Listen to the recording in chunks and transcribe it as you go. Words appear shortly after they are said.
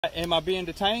Am I being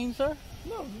detained, sir?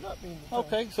 No, you're not being detained.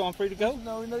 Okay, so I'm free to go?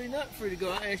 No, you're not free to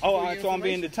go. I asked you Oh, for your so I'm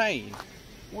being information. detained.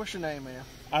 What's your name,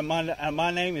 man?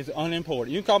 My name is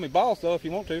unimportant. You can call me boss, though, if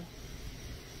you want to.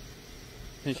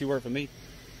 Since you work for me.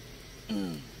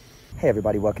 Hey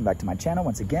everybody, welcome back to my channel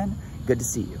once again. Good to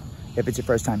see you. If it's your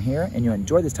first time here and you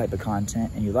enjoy this type of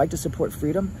content and you like to support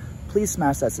freedom, please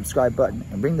smash that subscribe button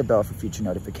and ring the bell for future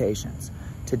notifications.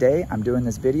 Today, I'm doing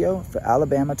this video for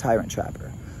Alabama Tyrant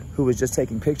Trapper, who was just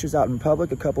taking pictures out in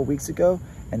public a couple weeks ago,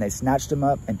 and they snatched him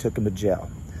up and took him to jail.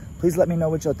 Please let me know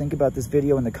what y'all think about this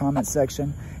video in the comments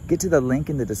section. Get to the link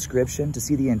in the description to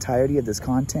see the entirety of this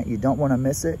content. You don't want to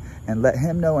miss it, and let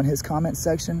him know in his comments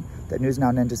section that News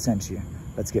Now Ninja sent you.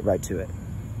 Let's get right to it.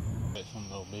 Some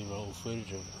little B-roll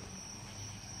footage of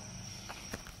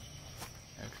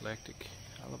Eclectic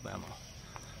Alabama.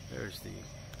 There's the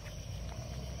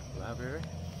library.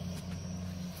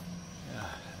 Yeah,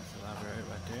 that's the library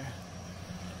right there.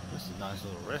 This is a nice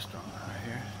little restaurant right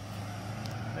here.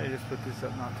 They just put this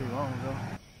up not too long ago.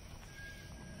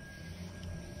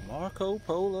 Marco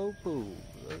Polo Pool.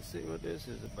 Let's see what this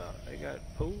is about. They got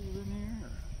pools in here?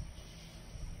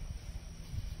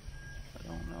 I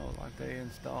don't know, like they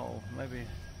install. Maybe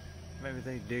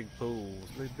they dig pools.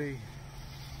 They'd be.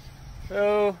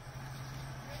 So,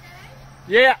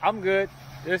 yeah, I'm good.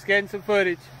 Just getting some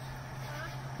footage.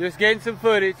 Just getting some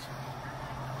footage.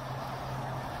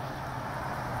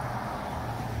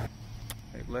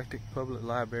 Eclectic Public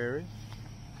Library.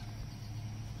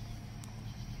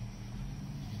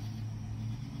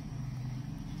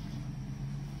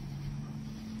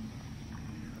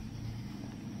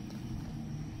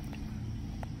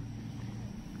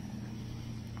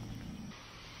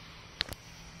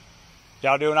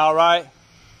 Y'all doing all right?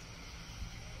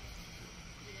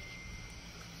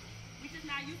 We just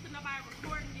not used to nobody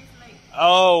recording this late.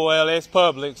 Oh, well, it's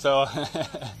public, so.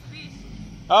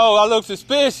 Oh, I look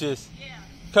suspicious. Yeah.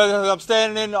 Because I'm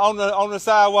standing on the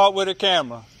sidewalk with a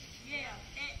camera. Yeah,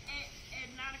 at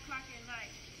 9 o'clock at night.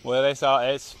 Well,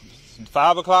 it's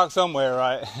 5 o'clock somewhere,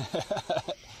 right?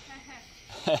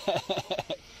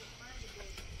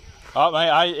 Oh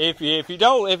man, if you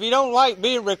don't like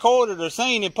being recorded or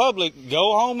seen in public,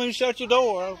 go home and shut your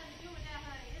door.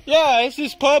 Yeah, it's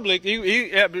just public. People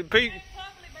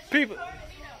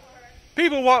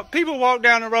walk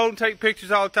down the road and take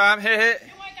pictures all the time. You ain't got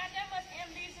that much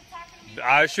amnesia talking to me.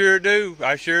 I sure do.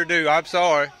 I sure do. I'm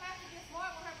sorry.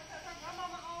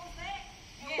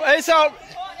 Well, it's all.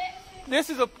 This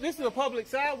is a public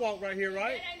sidewalk right here,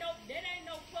 right? That ain't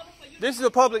no public for you. This is a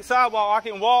public sidewalk. I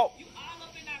can walk. You all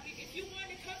up in our business. If you want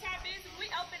to come to our business, we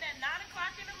open at 9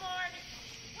 o'clock in the morning.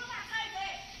 Come on, take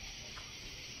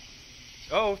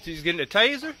that. Oh, she's getting a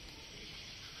taser?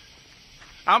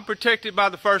 I'm protected by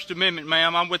the First Amendment,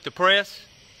 ma'am. I'm with the press.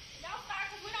 No, sir,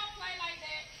 because we don't play like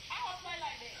that. I don't play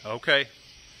like that. Okay.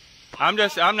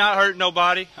 I'm not hurting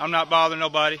nobody. I'm not bothering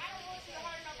nobody. I don't want you to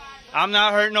hurt nobody. I'm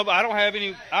not hurting nobody.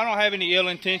 I don't have any ill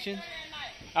intentions.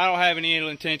 I don't have any ill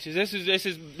intentions.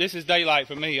 This is daylight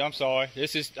for me. I'm sorry.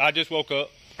 I just woke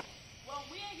up. Well,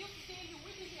 we ain't used to seeing you.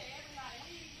 We be here every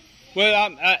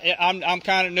night. Well, I'm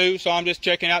kind of new, so I'm just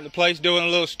checking out the place, doing a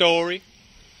little story.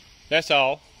 That's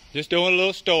all. Just doing a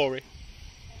little story.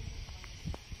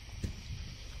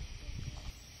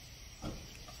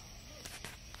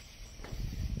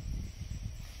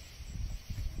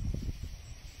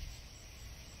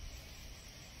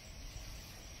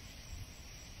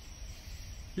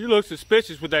 You look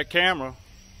suspicious with that camera.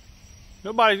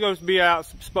 Nobody's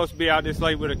supposed to be out this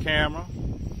late with a camera.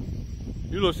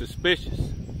 You look suspicious. So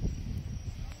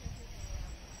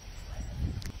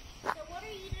what are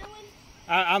you doing?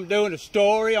 I'm doing a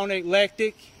story on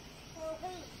Eclectic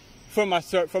For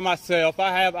who? for myself. I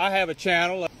have a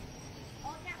channel.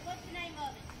 Oh, now, what's the name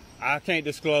of it? I can't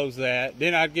disclose that.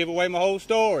 Then I'd give away my whole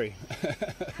story. I mean,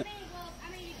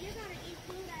 if you're going to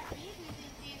include our businesses,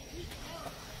 then we can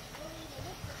go. We'll need to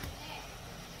look for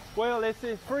that. Well, it's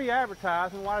free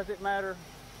advertising. Why does it matter?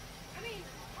 I mean,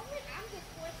 I'm just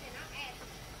questioning. I'm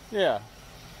asking. Yeah.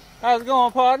 How's it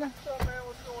going, partner? What's up, man?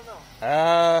 What's going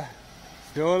on?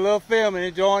 Doing a little filming,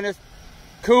 enjoying this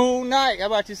cool night. How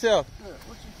about yourself? Good.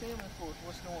 What you filming for?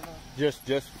 What's going on?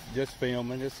 Just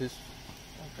filming. This is.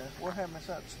 Okay. What happened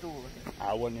inside the store?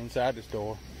 I wasn't inside the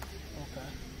store. Okay.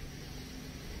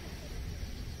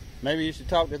 Maybe you should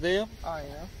talk to them. I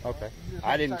am. Okay.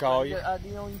 I didn't call you.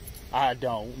 ID on you? I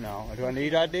don't. No. Do I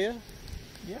need idea?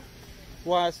 Yeah.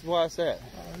 Why is that?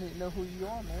 I need to know who you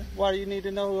are, man. Why do you need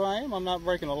to know who I am? I'm not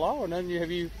breaking the law or nothing.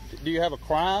 Do you have a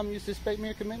crime you suspect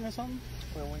me of committing or something?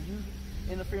 Well, when you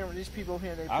interfering with these people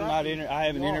here. I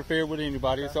haven't interfered with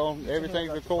anybody. It's on.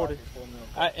 Everything's recorded.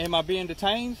 Am I being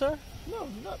detained, sir? No,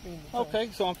 you're not being detained. Okay,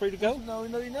 so I'm free to go? No,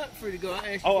 you're not free to go. I asked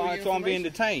you Oh, for your so I'm being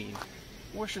information. detained.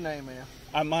 What's your name,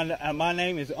 man? My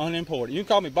name is unimportant. You can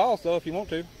call me boss, though, if you want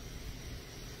to.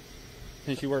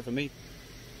 Since you work for me.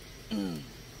 Put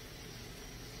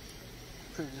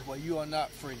it this way, you are not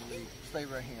free to leave. Stay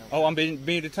right here. Oh, I'm being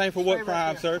detained for what Stay right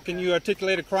crime, there. sir? Okay. Can you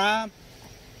articulate a crime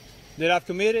that I've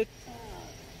committed?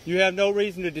 You have no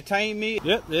reason to detain me.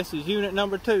 Yep, this is unit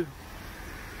number 2.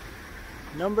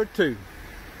 Number 2.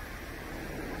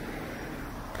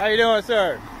 How you doing,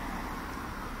 sir?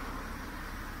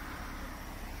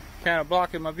 Kind of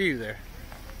blocking my view there.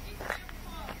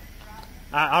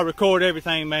 I record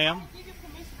everything, ma'am.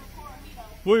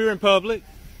 We're in public.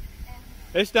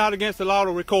 It's not against the law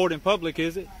to record in public,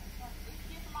 is it?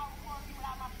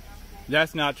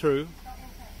 That's not true.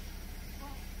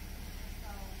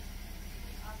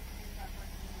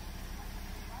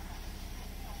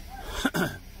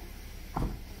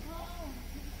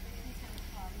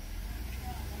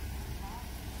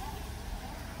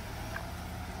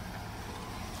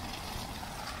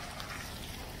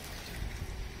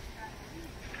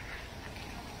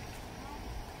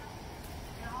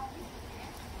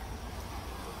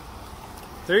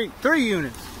 Three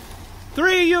units.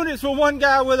 3 units for one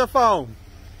guy with a phone.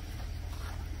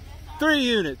 3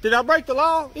 units. Did I break the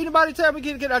law? Anybody tell me,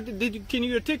 can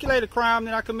you articulate a crime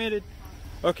that I committed?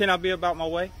 Or can I be about my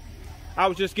way? I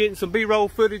was just getting some B-roll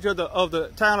footage of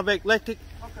the town of Eclectic.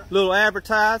 Okay. Little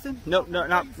advertising. No,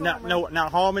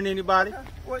 not harming anybody. Okay.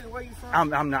 Where you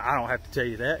from? I don't have to tell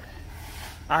you that.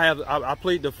 I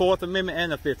plead the 4th Amendment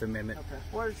and the 5th Amendment. Okay.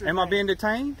 What is your Am name? I being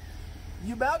detained?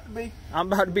 You about to be.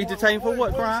 I'm about to be detained for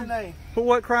what crime? What's your name? For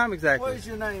what crime exactly? What is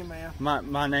your name, man?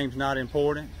 My name's not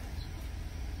important.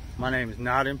 My name is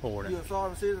not You important. a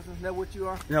foreign citizen? Is that what you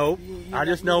are? No, I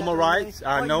just know my rights.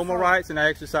 I know my rights and I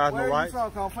exercise my Where are you rights.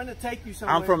 from? 'Cause I'm finna take you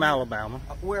somewhere. I'm from Alabama.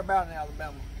 Where about in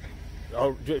Alabama?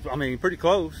 Oh, I mean, pretty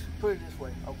close. Put it this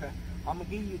way, okay? I'm gonna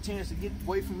give you a chance to get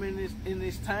away from in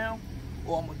this town,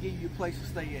 or I'm gonna give you a place to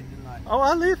stay at tonight. Oh,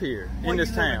 I live here in this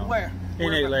you living? town. Where?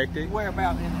 In Eclectic. Where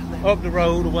about in Eclectic? Up the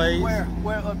road a ways. Where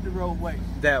up the road way?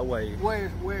 That way.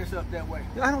 Where's up that way?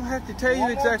 I don't have to tell you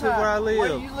One more exactly time. where I live.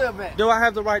 Where you live at? Do I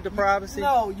have the right to privacy?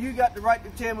 No, you got the right to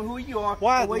tell me who you are.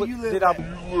 Why? And where you live Did at.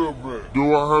 I?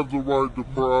 Do I have the right to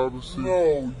privacy?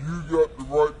 No, you got the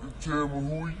right to tell me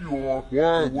who you are.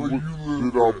 Why? Where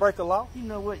you live? Break the law? You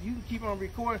know what? You can keep on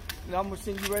recording, and I'm gonna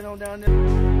send you right on down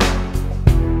there.